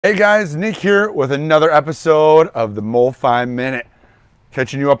Hey guys, Nick here with another episode of the Mofi Minute.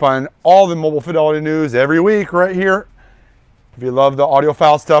 Catching you up on all the mobile fidelity news every week right here. If you love the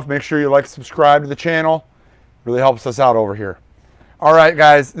audiophile stuff, make sure you like, subscribe to the channel. Really helps us out over here. All right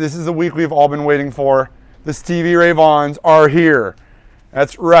guys, this is the week we've all been waiting for. The Stevie Ray Vaughans are here.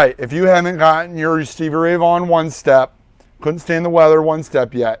 That's right. If you haven't gotten your Stevie Ray Vaughan one step, couldn't stand the weather one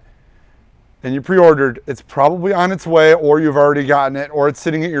step yet, and you pre-ordered, it's probably on its way, or you've already gotten it, or it's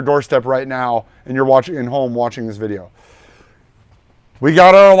sitting at your doorstep right now and you're watching at home watching this video. We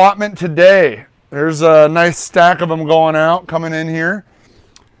got our allotment today. There's a nice stack of them going out, coming in here.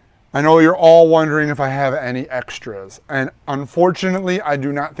 I know you're all wondering if I have any extras, and unfortunately I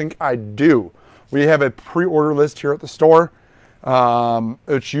do not think I do. We have a pre-order list here at the store,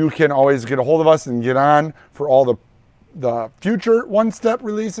 which you can always get a hold of us and get on for all the future one-step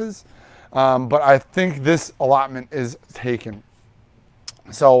releases. But I think this allotment is taken.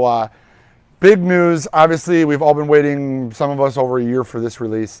 So big news. Obviously, we've all been waiting, some of us over a year for this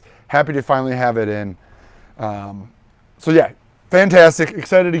release. Happy to finally have it in. So yeah, fantastic.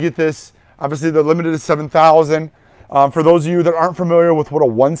 Excited to get this. Obviously, they're limited to 7,000. For those of you that aren't familiar with what a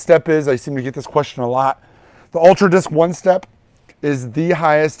one-step is, I seem to get this question a lot. The Ultra Disc one-step is the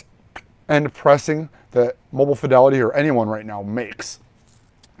highest end pressing that Mobile Fidelity or anyone right now makes.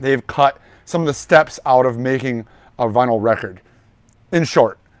 They've cut some of the steps out of making a vinyl record. In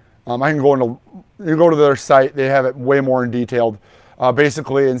short, you go to their site, they have it way more in detailed.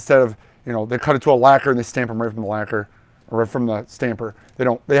 Basically, instead of, they cut it to a lacquer and they stamp them right from the lacquer or right from the stamper.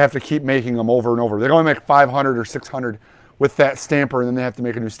 They have to keep making them over and over. They can only make 500 or 600 with that stamper, and then they have to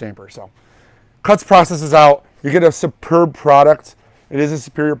make a new stamper. So cuts processes out. You get a superb product. It is a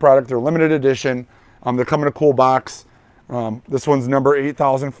superior product. They're limited edition. They come in a cool box. This one's number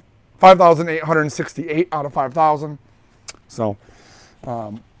 5,868 out of 5,000. So,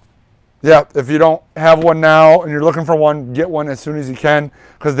 yeah, if you don't have one now and you're looking for one, get one as soon as you can,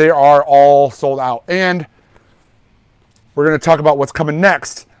 because they are all sold out. And we're going to talk about what's coming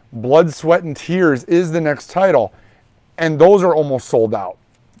next. Blood, Sweat, and Tears is the next title, and those are almost sold out.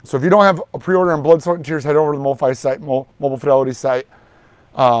 So if you don't have a pre-order on Blood, Sweat, and Tears, head over to the Mofi site, Mobile Fidelity site,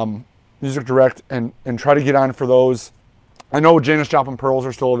 Music Direct, and try to get on for those. I know Janis Joplin Pearls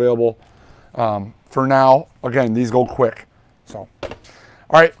are still available for now. Again, these go quick. So, all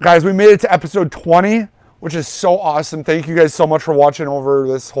right, guys, we made it to episode 20, which is so awesome. Thank you guys so much for watching over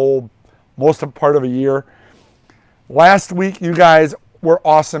this whole most of part of a year. Last week, you guys were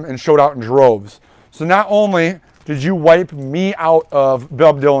awesome and showed out in droves. So not only did you wipe me out of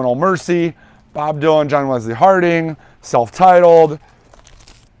Bob Dylan, Oh Mercy, Bob Dylan, John Wesley Harding, Self-Titled,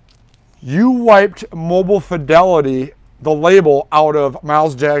 you wiped Mobile Fidelity, the label, out of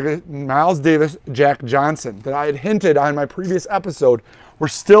Miles Davis, Jack Johnson, that I had hinted on my previous episode were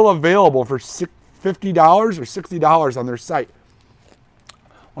still available for $50 or $60 on their site.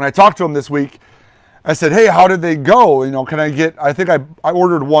 When I talked to them this week, I said, hey, how did they go? Can I get, I think I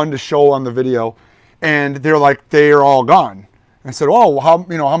ordered one to show on the video, and they're like, they are all gone. I said, oh, how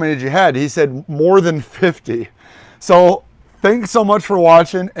many did you had? He said, more than 50. So thanks so much for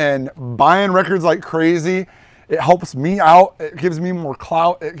watching and buying records like crazy. It helps me out. It gives me more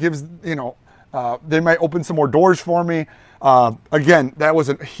clout. It gives, they might open some more doors for me. Again, that was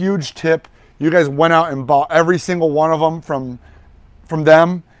a huge tip. You guys went out and bought every single one of them from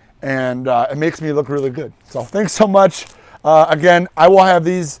them, and it makes me look really good. So thanks so much. Again, I will have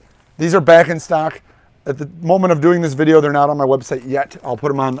these. These are back in stock. At the moment of doing this video, they're not on my website yet. I'll put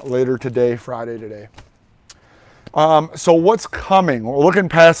them on later today, Friday today. So what's coming? We're looking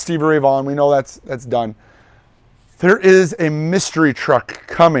past Stevie Ray Vaughan. We know that's done. There is a mystery truck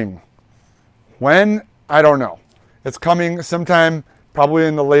coming. When? I don't know. It's coming sometime probably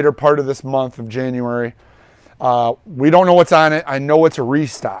in the later part of this month of January. We don't know what's on it. I know it's a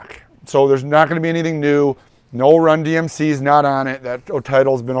restock. So there's not going to be anything new. No Run DMC is not on it. That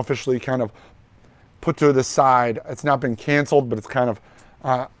title's been officially kind of put to the side. It's not been canceled, but it's kind of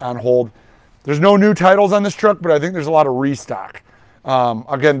on hold. There's no new titles on this truck, but I think there's a lot of restock.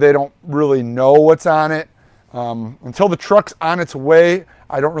 Again, they don't really know what's on it. Until the truck's on its way,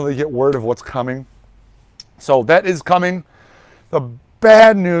 I don't really get word of what's coming. So that is coming. The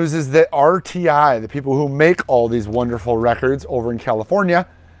bad news is that RTI, the people who make all these wonderful records over in California,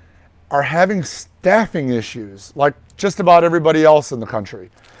 are having staffing issues, like just about everybody else in the country.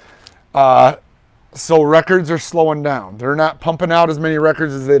 So records are slowing down. They're not pumping out as many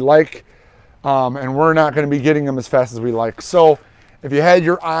records as they'd like, and we're not going to be getting them as fast as we like. So if you had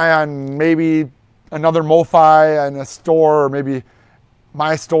your eye on maybe another Mofi in a store, or maybe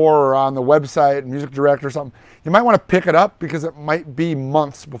my store or on the website, Music Direct or something, you might want to pick it up because it might be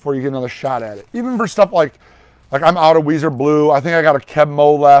months before you get another shot at it. Even for stuff like I'm out of Weezer Blue. I think I got a Keb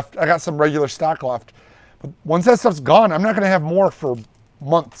Mo left. I got some regular stock left. But once that stuff's gone, I'm not going to have more for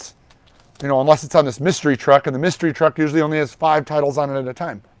months. You know, unless it's on this mystery truck, and the mystery truck usually only has 5 titles on it at a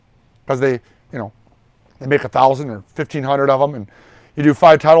time, because they make 1,000 or 1,500 of them, and you do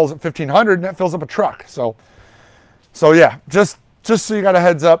 5 titles at 1,500, and that fills up a truck. So yeah, just so you got a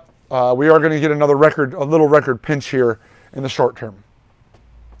heads up, we are going to get a little record pinch here in the short term.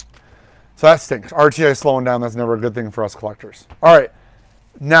 So that stinks. RTI slowing down. That's never a good thing for us collectors. All right,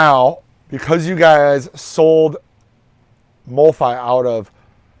 now because you guys sold Mofi out of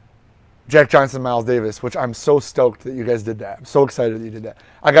Jack Johnson, Miles Davis, which I'm so stoked that you guys did that. I'm so excited that you did that.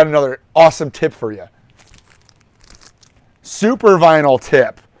 I got another awesome tip for you. Super vinyl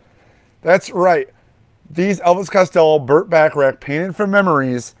tip. That's right. These Elvis Costello Burt Bacharach Painted for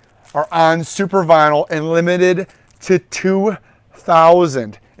Memories are on super vinyl and limited to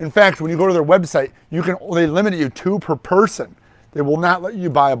 2,000. In fact, when you go to their website, they limit you 2 per person. They will not let you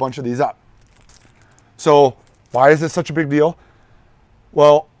buy a bunch of these up. So why is this such a big deal?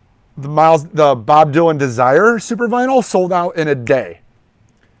 Well, the Bob Dylan Desire super vinyl sold out in a day.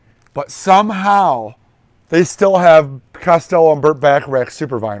 But somehow they still have Costello and Burt Bacharach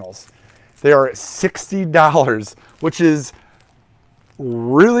super vinyls. They are at $60, which is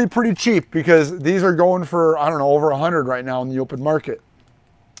really pretty cheap because these are going for, I don't know, over 100 right now in the open market.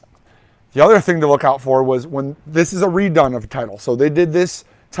 The other thing to look out for was when this is a redone of a title. So they did this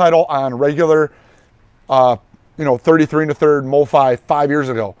title on regular, 33 1/3 Mofi 5 years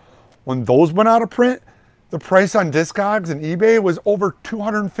ago. When those went out of print, the price on Discogs and eBay was over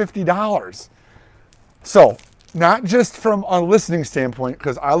 $250. So not just from a listening standpoint,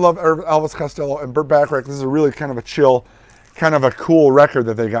 because I love Elvis Costello and Burt Bacharach. This is a really kind of a chill, kind of a cool record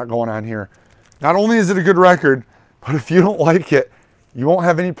that they got going on here. Not only is it a good record, but if you don't like it, you won't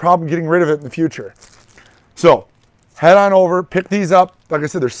have any problem getting rid of it in the future. So head on over, pick these up. Like I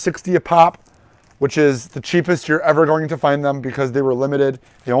said, they're $60 a pop, which is the cheapest you're ever going to find them because they were limited.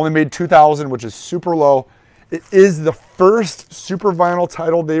 They only made 2,000, which is super low. It is the first super vinyl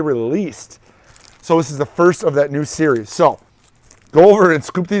title they released. So this is the first of that new series. So go over and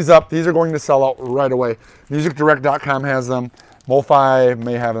scoop these up. These are going to sell out right away. MusicDirect.com has them. Mofi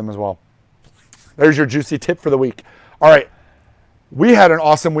may have them as well. There's your juicy tip for the week. All right. We had an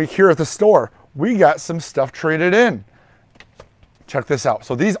awesome week here at the store. We got some stuff traded in. Check this out.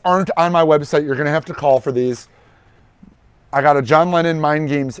 So these aren't on my website. You're going to have to call for these. I got a John Lennon Mind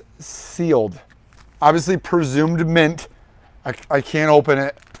Games sealed. Obviously presumed mint. I can't open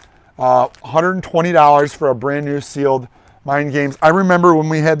it. $120 for a brand new sealed Mind Games. I remember when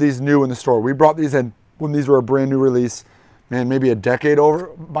we had these new in the store. We brought these in when these were a brand new release. Man, maybe a decade over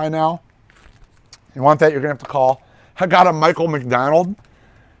by now. You want that, you're going to have to call. I got a Michael McDonald.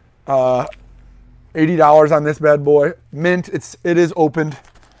 $80 on this bad boy. Mint, it is opened.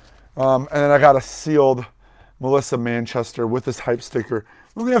 And then I got a sealed Melissa Manchester with this hype sticker.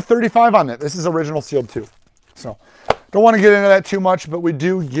 We only have 35 on it. This is original sealed too. So don't want to get into that too much, but we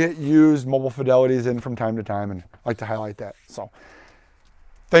do get used mobile fidelities in from time to time, and I like to highlight that. So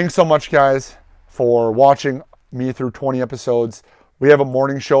thanks so much, guys, for watching me through 20 episodes. We have a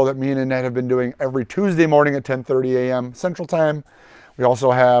morning show that me and Annette have been doing every Tuesday morning at 10:30 a.m. Central Time. We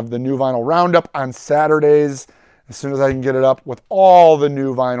also have the new vinyl roundup on Saturdays, as soon as I can get it up, with all the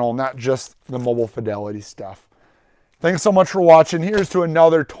new vinyl, not just the mobile fidelity stuff. Thanks so much for watching. Here's to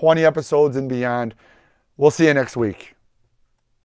another 20 episodes and beyond. We'll see you next week.